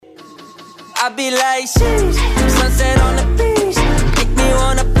I be like, sheesh, sunset on the beach. Make me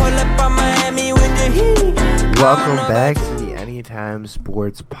wanna pull up on Miami with the heat. Welcome back to the Anytime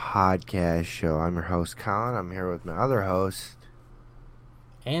Sports Podcast Show. I'm your host, Colin. I'm here with my other host,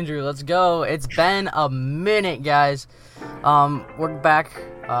 Andrew. Let's go. It's been a minute, guys. We're back,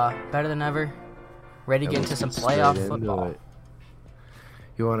 better than ever. Ready to get into some playoff football.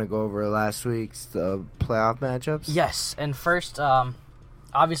 You want to go over last week's playoff matchups? Yes, and first,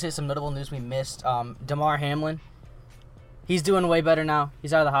 obviously some notable news we missed. Damar Hamlin, he's doing way better now.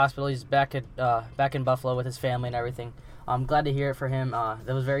 He's out of the hospital. He's back in Buffalo with his family and everything. I'm glad to hear it for him. That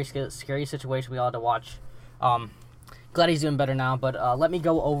was a very scary situation we all had to watch. Glad he's doing better now, but let me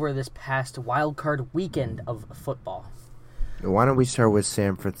go over this past wild card weekend of football. Why don't we start with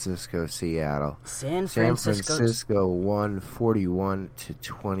San Francisco, Seattle? San Francisco won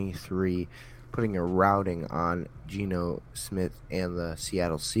 41-23, putting a routing on Geno Smith and the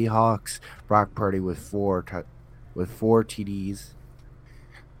Seattle Seahawks. Brock Purdy with four TDs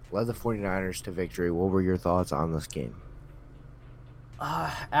led the 49ers to victory. What were your thoughts on this game?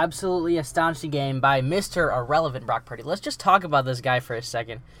 Absolutely astonishing game by Mr. Irrelevant Brock Purdy. Let's just talk about this guy for a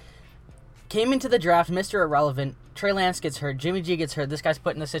second. Came into the draft, Mr. Irrelevant. Trey Lance gets hurt. Jimmy G gets hurt. This guy's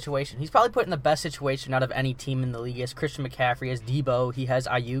put in the situation. He's probably put in the best situation out of any team in the league. He has Christian McCaffrey, he has Debo, he has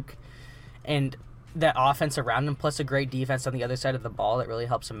Ayuk, and that offense around him, plus a great defense on the other side of the ball that really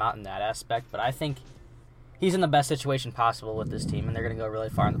helps him out in that aspect. But I think he's in the best situation possible with this team, and they're going to go really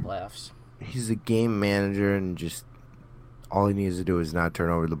far in the playoffs. He's a game manager, and just all he needs to do is not turn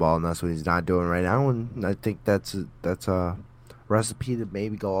over the ball, and that's what he's not doing right now. And I think that's a recipe to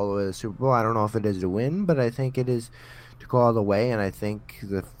maybe go all the way to the Super Bowl. I don't know if it is to win, but I think it is to go all the way, and I think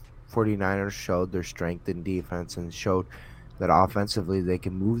the 49ers showed their strength in defense and showed that offensively they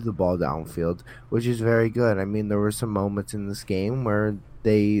can move the ball downfield, which is very good. I mean, there were some moments in this game where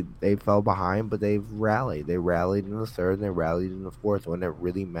they fell behind, but they've rallied. They rallied in the third, and they rallied in the fourth when it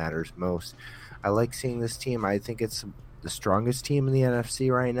really matters most. I like seeing this team. I think it's the strongest team in the NFC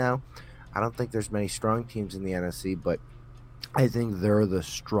right now. I don't think there's many strong teams in the NFC, but I think they're the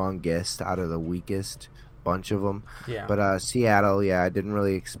strongest out of the weakest bunch of them. Yeah. But Seattle, I didn't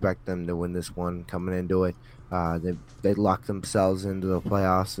really expect them to win this one coming into it. They locked themselves into the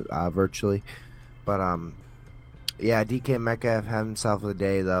playoffs virtually. But, DK Metcalf had himself a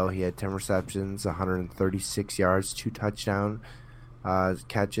day, though. He had 10 receptions, 136 yards, 2 touchdown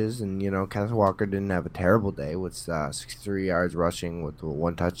catches. And, Kenneth Walker didn't have a terrible day with 63 yards rushing with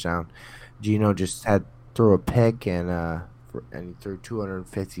 1 touchdown. Geno just threw a pick and he threw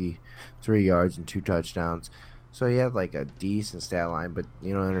 253 yards and 2 touchdowns. So he had like a decent stat line, but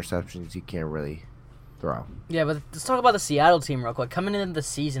interceptions you can't really throw. Yeah, but let's talk about the Seattle team real quick. Coming into the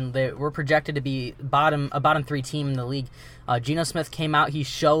season, they were projected to be a bottom 3 team in the league. Geno Smith came out. He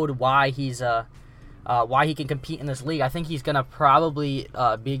showed why he can compete in this league. I think he's gonna probably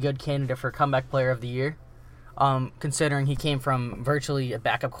be a good candidate for comeback player of the year. Considering he came from virtually a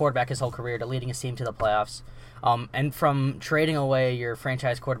backup quarterback his whole career to leading his team to the playoffs. And from trading away your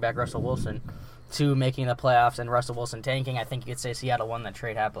franchise quarterback, Russell Wilson, to making the playoffs and Russell Wilson tanking, I think you could say Seattle won that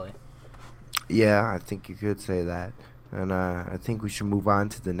trade happily. Yeah, I think you could say that. And I think we should move on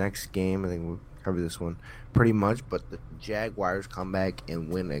to the next game. I think we'll cover this one pretty much. But the Jaguars come back and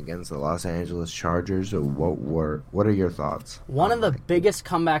win against the Los Angeles Chargers. What are your thoughts? One of the biggest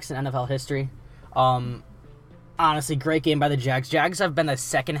comebacks in NFL history. Honestly, great game by the Jags. Jags have been the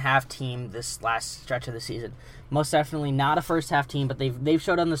second half team this last stretch of the season. Most definitely not a first half team, but they've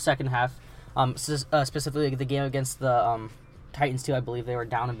showed on the second half. Specifically the game against the Titans too. I believe they were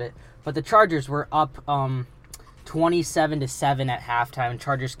down a bit, but the Chargers were up 27-7 at halftime, and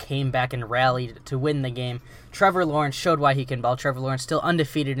Chargers came back and rallied to win the game. Trevor Lawrence showed why he can ball. Trevor Lawrence still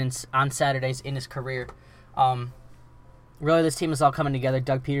undefeated on Saturdays in his career. Really, this team is all coming together.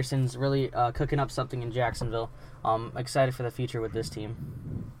 Doug Peterson's really cooking up something in Jacksonville. Excited for the future with this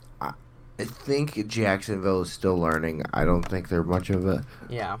team. I think Jacksonville is still learning. I don't think they're much of a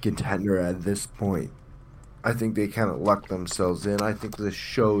contender at this point. I think they kind of lucked themselves in. I think this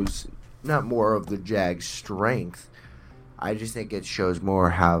shows not more of the Jags' strength. I just think it shows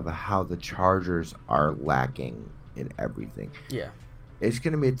more how the Chargers are lacking in everything. Yeah. It's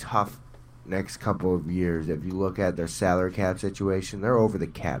going to be a tough next couple of years. If you look at their salary cap situation, they're over the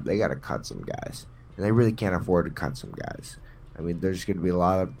cap. They got to cut some guys. And they really can't afford to cut some guys. I mean, there's going to be a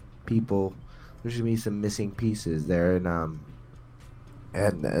lot of people. There's going to be some missing pieces there.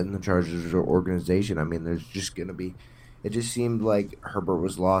 And the Chargers organization, I mean, there's just going to be. It just seemed like Herbert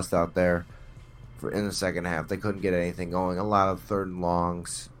was lost out there in the second half. They couldn't get anything going. A lot of third and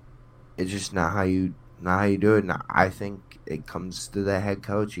longs. It's just not how you not how you do it. And I think it comes to the head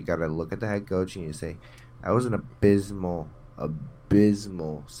coach. You got to look at the head coach and you say, that was an abysmal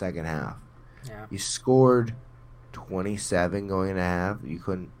second half. Yeah. You scored 27 going into half. You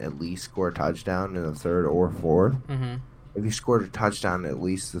couldn't at least score a touchdown in the third or fourth. Mm-hmm. If you scored a touchdown at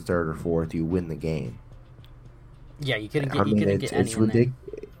least the third or fourth, you win the game. Yeah, you couldn't get any in there.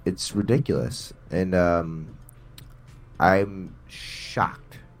 It's ridiculous. And I'm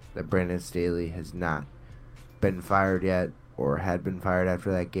shocked that Brandon Staley has not been fired yet or had been fired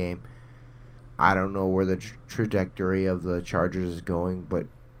after that game. I don't know where the trajectory of the Chargers is going, but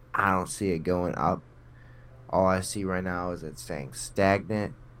I don't see it going up. All I see right now is it staying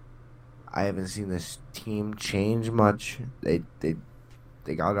stagnant. I haven't seen this team change much. They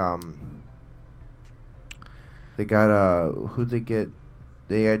got who they get?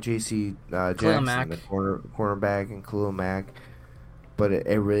 They got J.C. Jackson, the cornerback, and Khalil Mack, but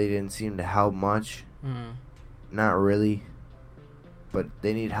it really didn't seem to help much. Mm. Not really, but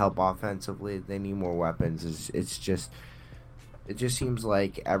they need help offensively. They need more weapons. It just seems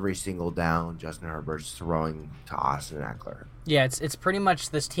like every single down, Justin Herbert's throwing to Austin Eckler. Yeah, it's pretty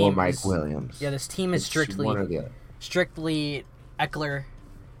much this team. Or Mike Williams. Yeah, this team is strictly Eckler,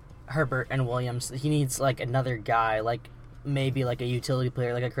 Herbert, and Williams. He needs like another guy, like maybe like a utility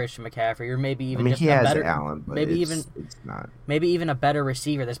player, like a Christian McCaffrey, or maybe even he has better Allen, but it's not. Maybe even a better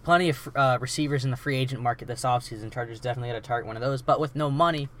receiver. There's plenty of receivers in the free agent market this offseason. Chargers definitely got to target one of those, but with no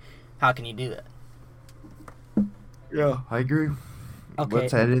money, how can you do that? Yeah, I agree. Okay.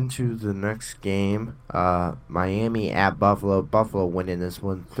 Let's head into the next game. Miami at Buffalo. Buffalo winning this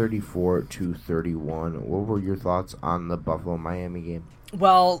one 34-31. What were your thoughts on the Buffalo-Miami game?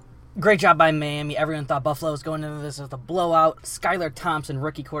 Well, great job by Miami. Everyone thought Buffalo was going into this with a blowout. Skylar Thompson,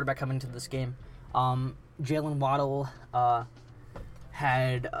 rookie quarterback, coming into this game. Jalen Waddle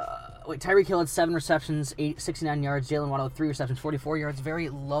had... Tyreek Hill had 7 receptions, 69 yards. Jalen Waddle had 3 receptions, 44 yards. Very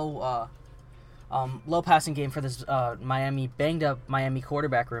low passing game for this banged up Miami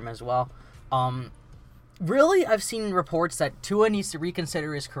quarterback room as well. Really, I've seen reports that Tua needs to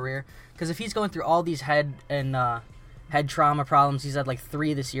reconsider his career, because if he's going through all these head trauma problems, he's had like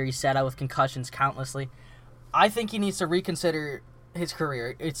 3 this year. He's sat out with concussions countlessly. I think he needs to reconsider his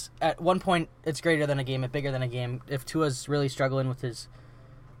career. It's at one point it's greater than a game, it's bigger than a game. If Tua's really struggling with his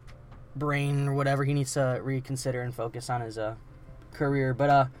brain or whatever, he needs to reconsider and focus on his career.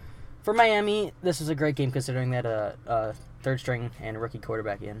 But for Miami, this was a great game considering they had a third string and a rookie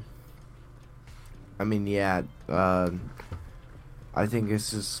quarterback in. I mean, yeah, I think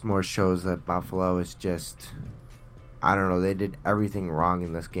this just more shows that Buffalo is just, I don't know, they did everything wrong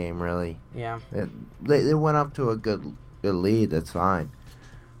in this game, really. Yeah. They went up to a good lead, that's fine.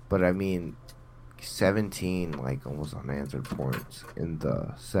 But, I mean, 17, like, almost unanswered points in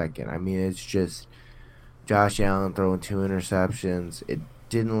the second. I mean, it's just Josh Allen throwing 2 interceptions. It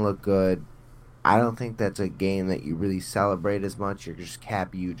didn't look good. I don't think that's a game that you really celebrate as much. You're just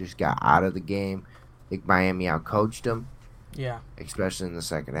happy you just got out of the game. I think Miami outcoached them. Yeah. Especially in the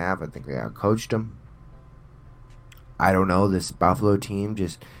second half. I think they outcoached them. I don't know. This Buffalo team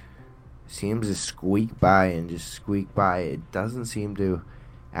just seems to squeak by. It doesn't seem to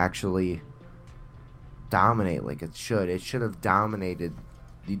actually dominate like it should. It should have dominated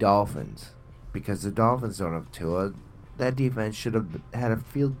the Dolphins, because the Dolphins don't have Tua. That defense should have had a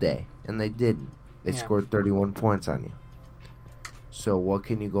field day, and they didn't. They scored 31 points on you. So what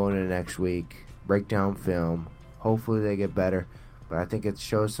can you go into next week? Break down film. Hopefully they get better. But I think it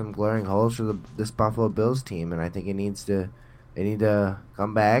shows some glaring holes for this Buffalo Bills team, and I think they need to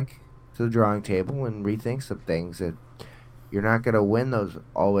come back to the drawing table and rethink some things. That you're not going to win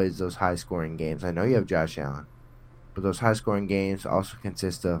those high-scoring games. I know you have Josh Allen, but those high-scoring games also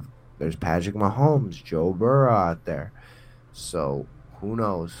consist of, there's Patrick Mahomes, Joe Burrow out there. So, who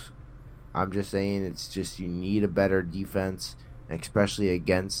knows? I'm just saying, it's just you need a better defense, especially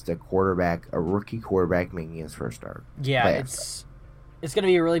against a rookie quarterback making his first start. Yeah, it's going to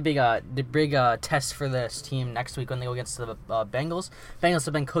be a really big test for this team next week when they go against the Bengals. Bengals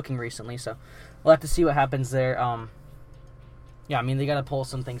have been cooking recently, so we'll have to see what happens there. Yeah, I mean, they got to pull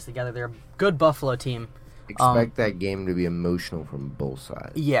some things together. They're a good Buffalo team. Expect that game to be emotional from both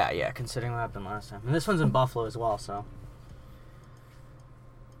sides. Yeah, considering what happened last time. And this one's in Buffalo as well, so.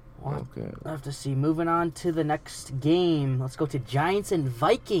 Okay. We'll have to see. Moving on to the next game. Let's go to Giants and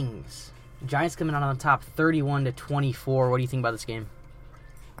Vikings. Giants coming out on top 31-24. What do you think about this game?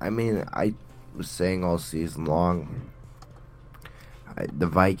 I mean, I was saying all season long, the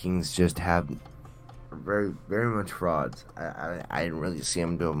Vikings just have very, very much frauds. I didn't really see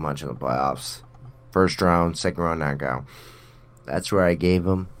them doing much in the playoffs. First round, second round knockout. That's where I gave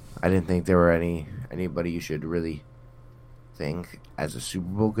them. I didn't think there were anybody you should really think as a Super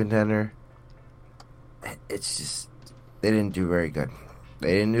Bowl contender. It's just they didn't do very good.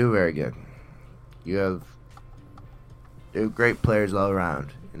 They didn't do very good. You have great players all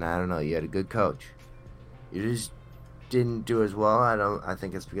around, and I don't know. You had a good coach. You just didn't do as well. I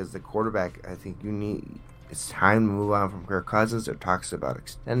think it's because the quarterback. I think it's time to move on from Kirk Cousins. There talks about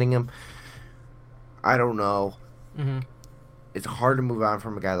extending him. I don't know. Mm-hmm. It's hard to move on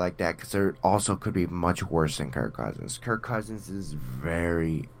from a guy like that because there also could be much worse than Kirk Cousins. Kirk Cousins is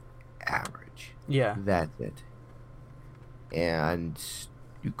very average. Yeah. That's it. And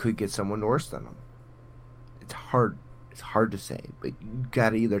you could get someone worse than him. It's hard. It's hard to say, but you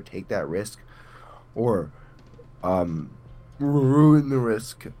gotta either take that risk or ruin the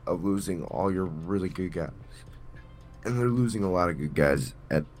risk of losing all your really good guys. And they're losing a lot of good guys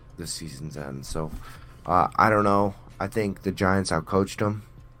at the season's end. So, I don't know. I think the Giants outcoached them.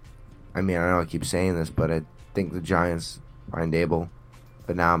 I mean, I know I keep saying this, but I think the Giants, Brian Dable,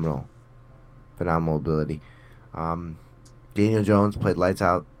 phenomenal ability. Daniel Jones played lights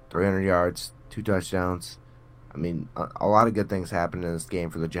out, 300 yards, 2 touchdowns. I mean, a lot of good things happened in this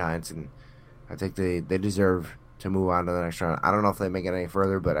game for the Giants, and I think they deserve to move on to the next round. I don't know if they make it any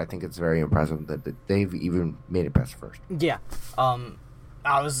further, but I think it's very impressive that they've even made it past first. Yeah.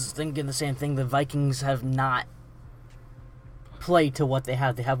 I was thinking the same thing. The Vikings have not played to what they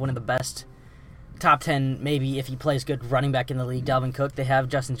have. They have one of the best top 10, maybe if he plays good, running back in the league, Dalvin Cook. They have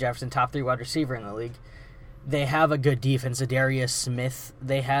Justin Jefferson, top 3 wide receiver in the league. They have a good defense, Adarius Smith.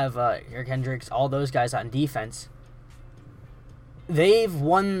 They have Eric Hendricks, all those guys on defense. They've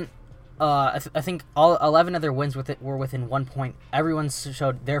won, I think all 11 of their wins were within 1 point. Everyone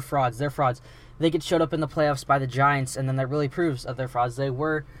showed they're frauds. They get showed up in the playoffs by the Giants, and then that really proves that they're frauds. They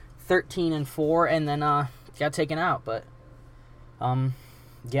were 13-4, and then got taken out. But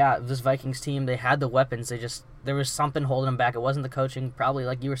yeah, this Vikings team, they had the weapons. There was something holding them back. It wasn't the coaching, probably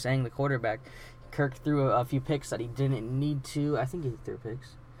like you were saying, the quarterback. Kirk threw a few picks that he didn't need to. I think he threw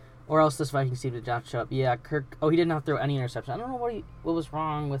picks. Or else this Vikings team did not show up. Yeah, Kirk. Oh, he did not throw any interceptions. I don't know what was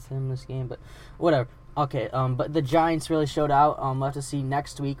wrong with him this game, but whatever. Okay, but the Giants really showed out. We'll have to see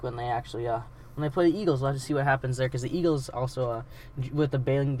next week when they actually when they play the Eagles. We'll have to see what happens there, because the Eagles also with the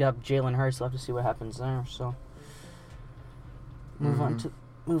banged up Jalen Hurts. We'll have to see what happens there. So move on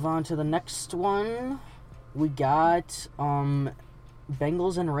to the next one. We got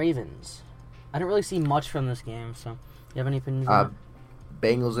Bengals and Ravens. I didn't really see much from this game, so you have any opinions on that?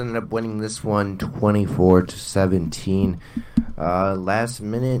 Bengals ended up winning this one 24-17. Last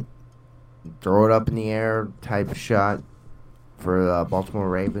minute, throw it up in the air type shot for the Baltimore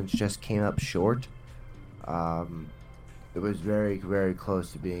Ravens just came up short. It was very, very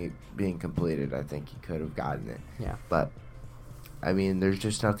close to being completed. I think he could have gotten it. Yeah. But, I mean, there's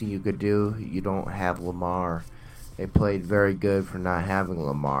just nothing you could do. You don't have Lamar. They played very good for not having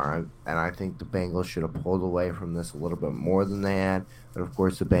Lamar, and I think the Bengals should have pulled away from this a little bit more than they had. But of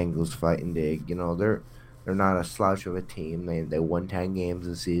course, the Bengals fighting big. You know, they're not a slouch of a team. They won 10 games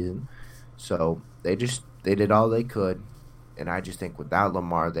this season, so they did all they could. And I just think without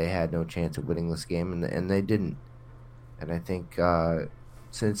Lamar, they had no chance of winning this game, and they didn't. And I think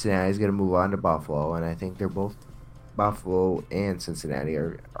Cincinnati's going to move on to Buffalo, and I think they're both Buffalo and Cincinnati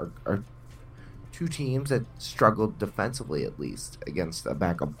are two teams that struggled defensively, at least against a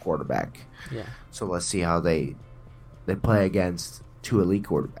backup quarterback. Yeah. So let's see how they play against 2 elite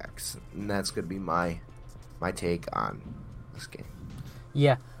quarterbacks, and that's going to be my take on this game.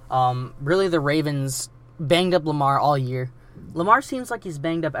 Yeah. Really, the Ravens banged up Lamar all year. Lamar seems like he's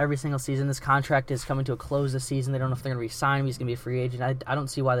banged up every single season. This contract is coming to a close this season. They don't know if they're going to re-sign him. He's going to be a free agent. I don't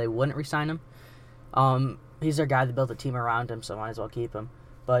see why they wouldn't re-sign him. He's their guy that built a team around him, so might as well keep him.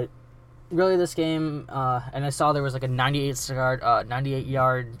 But really, this game, and I saw there was like a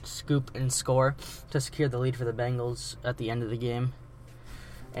 98-yard scoop and score to secure the lead for the Bengals at the end of the game.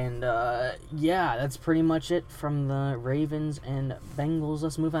 And, yeah, that's pretty much it from the Ravens and Bengals.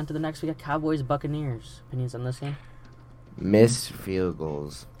 Let's move on to the next. We got Cowboys-Buccaneers. Opinions on this game? Missed field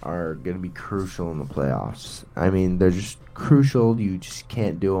goals are going to be crucial in the playoffs. I mean, they're just crucial. You just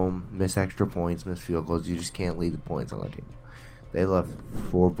can't do them. Miss extra points, miss field goals. You just can't leave the points on the table. They left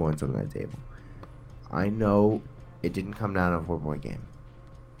 4 points on that table. I know it didn't come down to a 4-point game.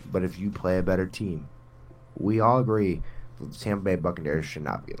 But if you play a better team, we all agree the Tampa Bay Buccaneers should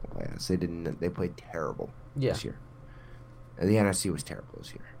not be in the playoffs. They played terrible this year. And the NFC was terrible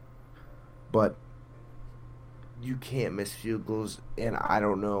this year. But you can't miss field goals, and I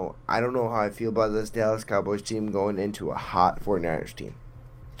don't know how I feel about this Dallas Cowboys team going into a hot 49ers team.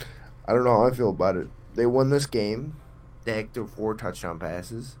 I don't know how I feel about it. They won this game. Dak threw 4 touchdown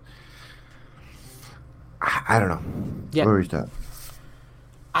passes. I don't know. Yeah. Where is that?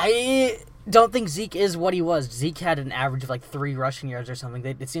 I don't think Zeke is what he was. Zeke had an average of like 3 rushing yards or something.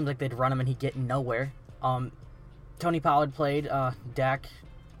 It seems like they'd run him and he'd get nowhere. Tony Pollard played. Dak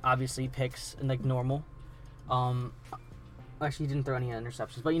obviously picks like normal. Actually, he didn't throw any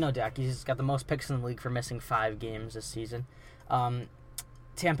interceptions, but you know Dak. He's got the most picks in the league for missing 5 games this season.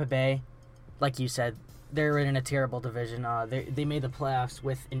 Tampa Bay, like you said, they're in a terrible division. They made the playoffs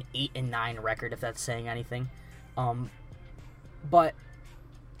with an 8-9 record, if that's saying anything. But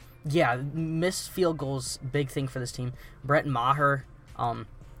yeah, missed field goals, big thing for this team. Brett Maher,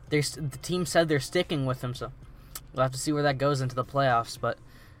 the team said they're sticking with him, so we'll have to see where that goes into the playoffs. But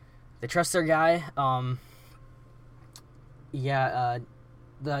they trust their guy. The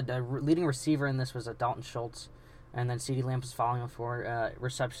leading receiver in this was Dalton Schultz, and then CeeDee Lamb was following him for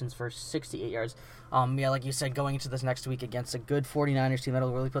receptions for 68 yards. Like you said, going into this next week against a good 49ers team,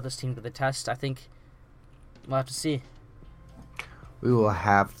 that'll really put this team to the test. I think we'll have to see. We will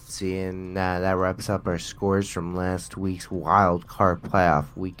have to see, and that wraps up our scores from last week's wild card playoff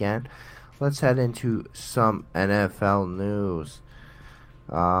weekend. Let's head into some NFL news.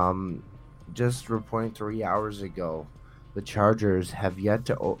 Just reporting 3 hours ago, the Chargers have yet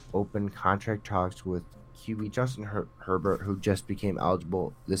to open contract talks with QB Justin Herbert, who just became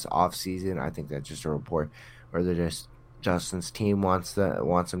eligible this offseason. I think that's just a report, or they're just Justin's team wants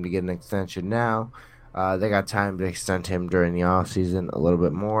him to get an extension now. They got time to extend him during the offseason a little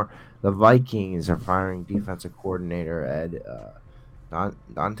bit more. The Vikings are firing defensive coordinator Ed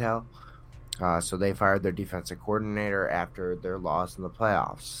Dontel. So they fired their defensive coordinator after their loss in the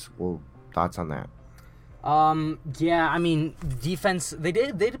playoffs. Well, thoughts on that? I mean, defense, they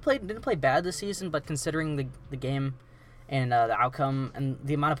didn't play bad this season, but considering the game and the outcome and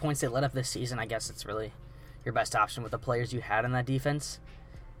the amount of points they let up this season, I guess it's really your best option with the players you had in that defense.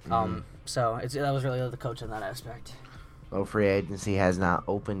 So that was really the coach in that aspect. Well, free agency has not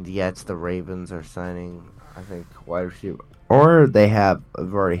opened yet. The Ravens are signing, I think, wide receiver, or they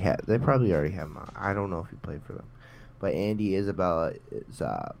probably already have him. I don't know if he played for them, but Andy Isabella is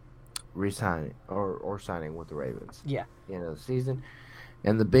re-signing or signing with the Ravens. Yeah, at the end of the season,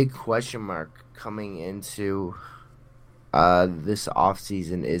 and the big question mark coming into this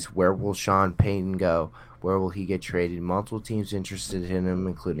offseason is, where will Sean Payton go? Where will he get traded? Multiple teams interested in him,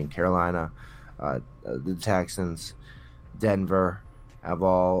 including Carolina, the Texans, Denver, have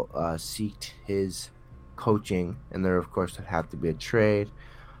all sought his coaching, and there, of course, would have to be a trade.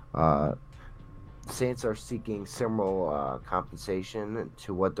 Saints are seeking similar compensation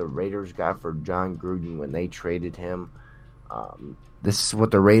to what the Raiders got for John Gruden when they traded him. This is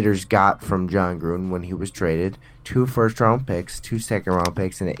what the Raiders got from John Gruden when he was traded: 2 first-round picks, 2 second-round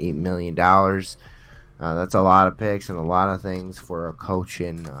picks, and $8 million. That's a lot of picks and a lot of things for a coach,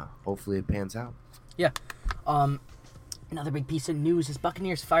 and hopefully it pans out. Yeah. Another big piece of news is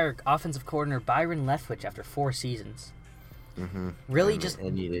Buccaneers fire offensive coordinator Byron Leftwich after 4 seasons. Really,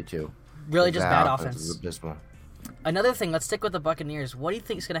 and needed to. Really, just bad offense. Is abysmal. Another thing, let's stick with the Buccaneers. What do you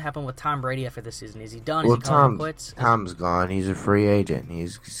think is going to happen with Tom Brady after this season? Is he done? Well, is he calling quits? Tom's gone. He's a free agent.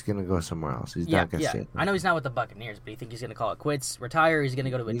 He's going to go somewhere else. He's not going to stay there. I know he's not with the Buccaneers, but you think he's going to call it quits, retire? He's going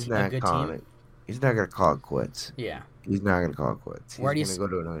to go to a good team? He's not going to call it quits. Yeah. He's not going to call it quits. He's going to go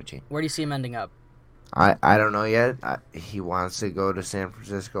to another team. Where do you see him ending up? I don't know yet. He wants to go to San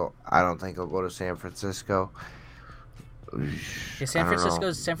Francisco. I don't think he'll go to San Francisco. Yeah, San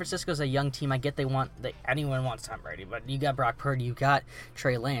Francisco's a young team. I get anyone wants Tom Brady, but you got Brock Purdy, you got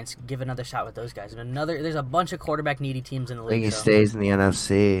Trey Lance. Give another shot with those guys. And there's a bunch of quarterback needy teams in the league. I think he stays in the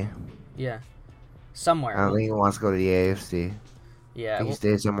NFC. Yeah, somewhere. I don't think he wants to go to the AFC. Yeah, I think he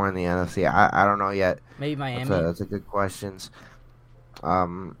stays somewhere in the NFC. I don't know yet. Maybe Miami. That's a good question.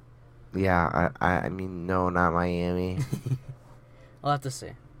 Yeah, I mean, no, not Miami. We'll have to see.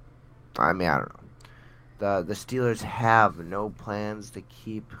 I mean, I don't know. The Steelers have no plans to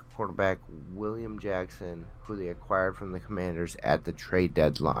keep quarterback William Jackson, who they acquired from the Commanders at the trade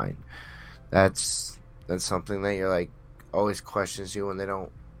deadline. That's something that you're like always questions you when they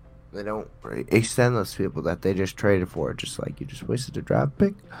don't extend those people that they just traded for. Just like you just wasted a draft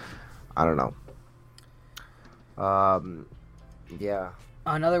pick. I don't know. Yeah.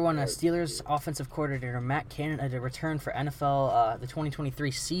 Another one, Steelers offensive coordinator Matt Canada to return for NFL the 2023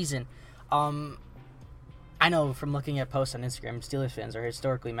 season. I know from looking at posts on Instagram, Steelers fans are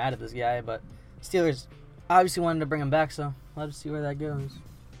historically mad at this guy, but Steelers obviously wanted to bring him back, so we'll have to see where that goes.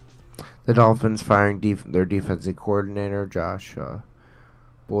 The Dolphins firing their defensive coordinator, Josh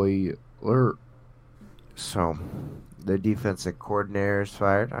Boyer. So, their defensive coordinator is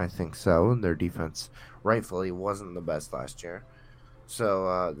fired. I think so. Their defense rightfully wasn't the best last year.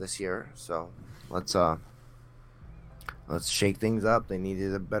 So this year, so let's shake things up. They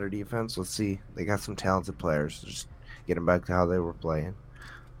needed a better defense. Let's see. They got some talented players. Just get them back to how they were playing.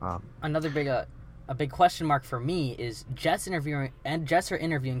 Another big question mark for me is Jets are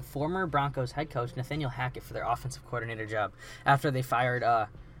interviewing former Broncos head coach Nathaniel Hackett for their offensive coordinator job after they fired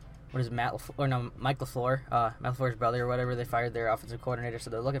Mike LaFleur, Matt LaFleur's brother or whatever. They fired their offensive coordinator, so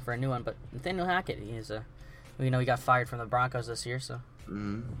they're looking for a new one. But Nathaniel Hackett, he got fired from the Broncos this year, so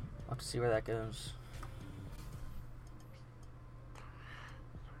we'll have to see where that goes.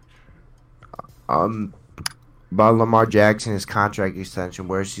 About Lamar Jackson, his contract extension,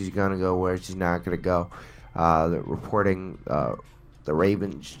 where's he going to go, where's he not going to go. The reporting, the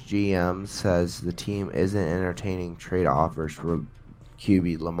Ravens GM says the team isn't entertaining trade offers for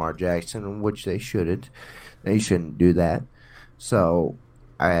QB Lamar Jackson, which they shouldn't. They shouldn't do that. So,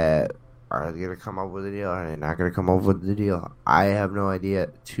 are they going to come up with a deal? Are they not going to come up with the deal? I have no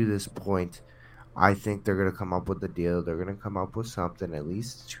idea to this point. I think they're going to come up with a deal. They're going to come up with something, at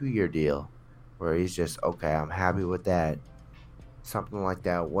least a 2-year deal, where he's just, okay, I'm happy with that. Something like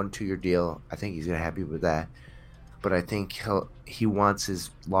that, 1-2-year deal. I think he's going to be happy with that. But I think he wants his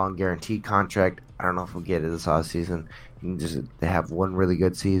long guaranteed contract. I don't know if he'll get it this offseason. He can just have 1 really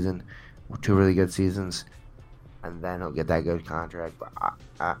good season, 2 really good seasons, and then he'll get that good contract. But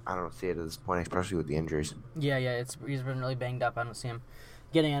I don't see it at this point, especially with the injuries. Yeah, he's been really banged up. I don't see him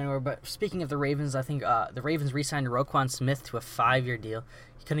getting anywhere. But speaking of the Ravens, I think the Ravens re-signed Roquan Smith to a 5-year deal.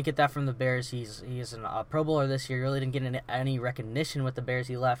 He couldn't get that from the Bears. He's a Pro Bowler this year. He really didn't get any recognition with the Bears.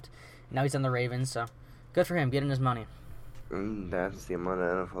 He left. Now he's on the Ravens, so good for him, getting his money. That's the amount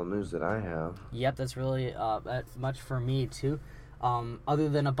of NFL news that I have. Yep, that's really much for me, too. Other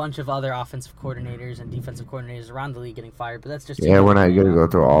than a bunch of other offensive coordinators and defensive coordinators around the league getting fired, but that's just... Yeah, we're not going to go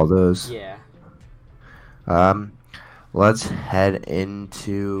through all those. Yeah. Let's head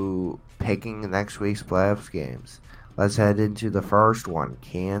into picking next week's playoffs games. Let's head into the first one.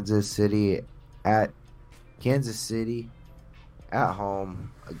 Kansas City at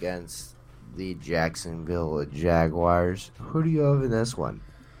home against the Jacksonville Jaguars. Who do you have in this one?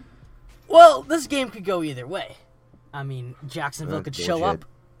 Well, this game could go either way. I mean, Jacksonville could show up.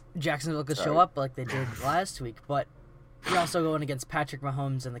 Jacksonville could show up like they did last week, but you're also going against Patrick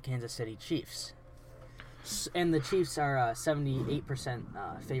Mahomes and the Kansas City Chiefs. And the Chiefs are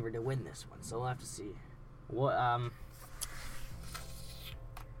 78% favored to win this one, so we'll have to see. What?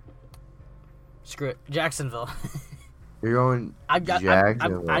 Screw it, Jacksonville. You're going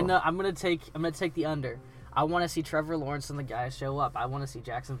Jacksonville. I know. I'm gonna take the under. I want to see Trevor Lawrence and the guys show up. I want to see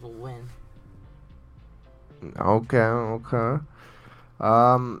Jacksonville win. Okay.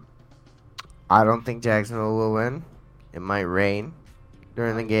 I don't think Jacksonville will win. It might rain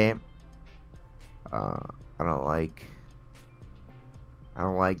during the game. I don't like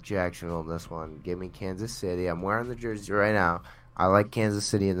Jacksonville in this one. Give me Kansas City. I'm wearing the jersey right now. I like Kansas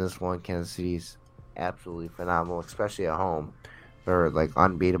City in this one. Kansas City's absolutely phenomenal, especially at home. They're like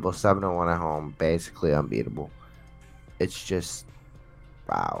unbeatable, 7-1 at home, basically unbeatable. It's just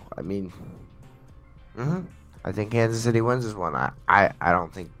wow. I mean, I think Kansas City wins this one. I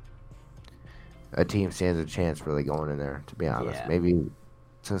don't think a team stands a chance really going in there, to be honest. Yeah. Maybe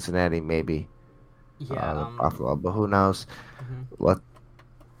Cincinnati, maybe Buffalo, but who knows? What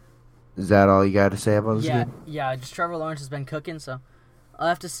is that all you got to say about this game? Yeah, just Trevor Lawrence has been cooking, so I'll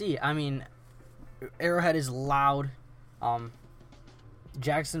have to see. I mean, Arrowhead is loud.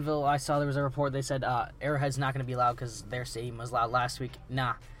 Jacksonville, I saw there was a report, they said Arrowhead's not going to be loud because their stadium was loud last week.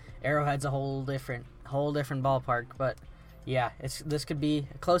 Nah, Arrowhead's a whole different ballpark, but yeah, this could be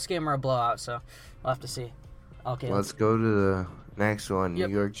a close game or a blowout, so we'll have to see. Okay, let's go to the next one. Yep.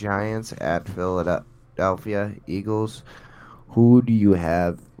 New York Giants at Philadelphia Eagles. Who do you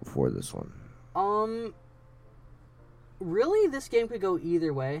have for this one? Really, this game could go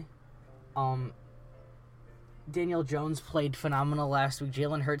either way. Daniel Jones played phenomenal last week.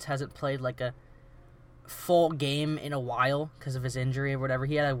 Jalen Hurts hasn't played like a full game in a while because of his injury or whatever.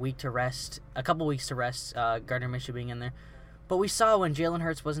 He had a couple weeks to rest, Gardner Minshew being in there. But we saw when Jalen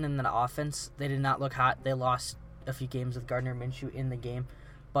Hurts wasn't in the offense, they did not look hot. They lost a few games with Gardner Minshew in the game.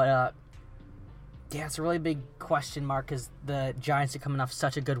 But, yeah, it's a really big question mark because the Giants are coming off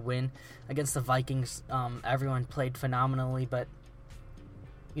such a good win against the Vikings. Everyone played phenomenally, but,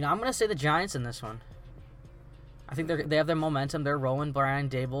 I'm going to say the Giants in this one. I think they have their momentum. They're rolling. Brian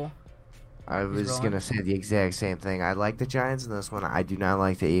Dable. I was going to say the exact same thing. I like the Giants in this one. I do not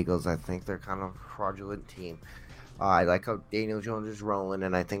like the Eagles. I think they're kind of a fraudulent team. I like how Daniel Jones is rolling,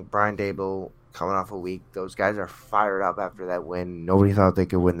 and I think Brian Dable coming off a week. Those guys are fired up after that win. Nobody thought they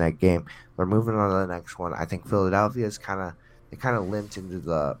could win that game. They're moving on to the next one. I think Philadelphia's kind of limped into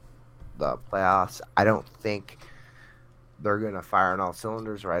the playoffs. I don't think they're going to fire on all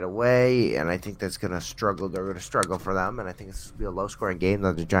cylinders right away, and I think that's going to struggle. They're going to struggle for them, and I think this will be a low-scoring game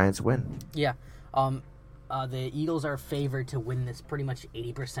that the Giants win. Yeah. The Eagles are favored to win this pretty much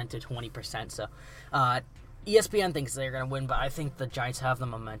 80% to 20%. So ESPN thinks they're going to win, but I think the Giants have the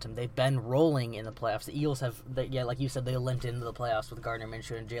momentum. They've been rolling in the playoffs. The Eagles have, like you said, they limped into the playoffs with Gardner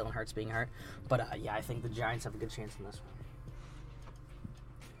Minshew and Jalen Hurts being hurt. But, I think the Giants have a good chance in this one.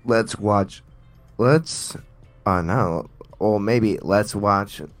 Let's watch. Let's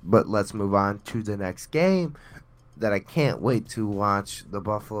watch, but let's move on to the next game that I can't wait to watch. The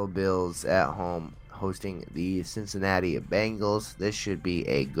Buffalo Bills at home hosting the Cincinnati Bengals. This should be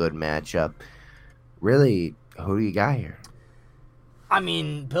a good matchup. Really, who do you got here? I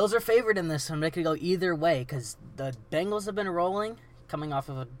mean, Bills are favored in this one. It could go either way because the Bengals have been rolling, coming off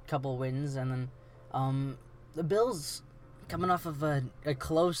of a couple wins, and then the Bills coming off of a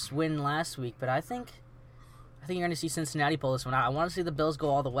close win last week. But I think you're going to see Cincinnati pull this one out. I want to see the Bills go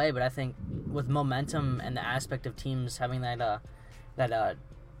all the way, but I think with momentum and the aspect of teams having that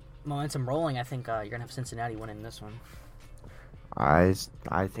momentum rolling, I think you're going to have Cincinnati winning this one. I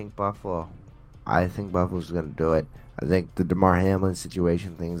think Buffalo. I think Buffalo's going to do it. I think the DeMar Hamlin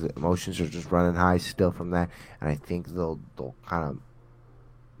situation, emotions are just running high still from that, and I think they'll kind of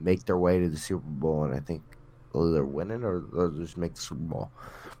make their way to the Super Bowl, and I think they'll either win it or they'll just make the Super Bowl.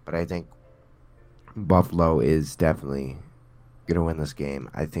 But I think Buffalo is definitely going to win this game.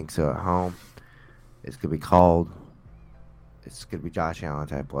 I think so at home. It's going to be cold. It's going to be Josh Allen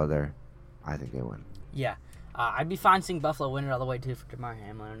type weather. I think they win. Yeah. I'd be fine seeing Buffalo win it all the way, too, for DeMar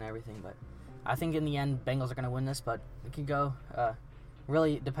Hamlin and everything. But I think in the end, Bengals are going to win this. But it could go.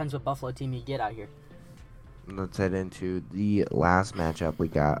 Really depends what Buffalo team you get out here. Let's head into the last matchup we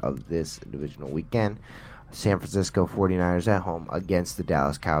got of this divisional weekend. San Francisco 49ers at home against the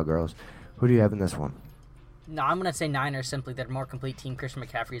Dallas Cowgirls. Who do you have in this one? No, I'm going to say Niners simply. They're a more complete team. Christian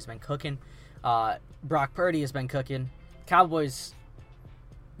McCaffrey has been cooking. Brock Purdy has been cooking. Cowboys,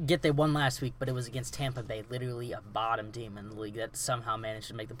 they won last week, but it was against Tampa Bay, literally a bottom team in the league that somehow managed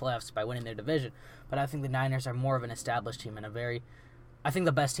to make the playoffs by winning their division. But I think the Niners are more of an established team and I think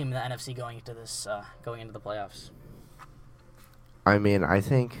the best team in the NFC going into the playoffs. I mean, I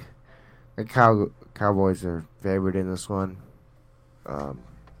think the Cowboys are favored in this one. I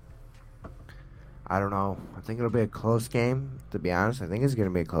don't know. I think it'll be a close game, to be honest. I think it's going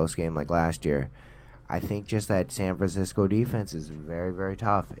to be a close game like last year. I think just that San Francisco defense is very, very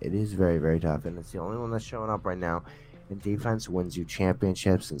tough. It is very, very tough, and it's the only one that's showing up right now. And defense wins you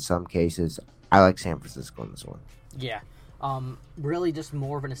championships in some cases. I like San Francisco in this one. Yeah. Really just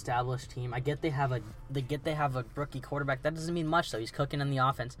more of an established team. I get they have a rookie quarterback. That doesn't mean much, though. He's cooking in the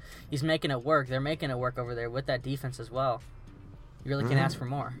offense. He's making it work. They're making it work over there with that defense as well. You really can't ask for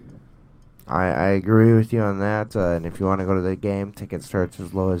more. I agree with you on that. And if you want to go to the game, ticket starts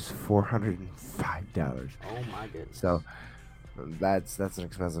as low as $405. Oh my goodness! So that's an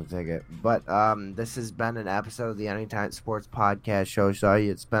expensive ticket. But this has been an episode of the Anytime Sports Podcast Show. Sorry,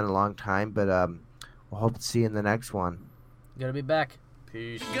 it's been a long time, but we'll hope to see you in the next one. Gonna be back.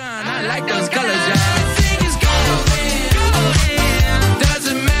 Peace. I like those colors, yeah.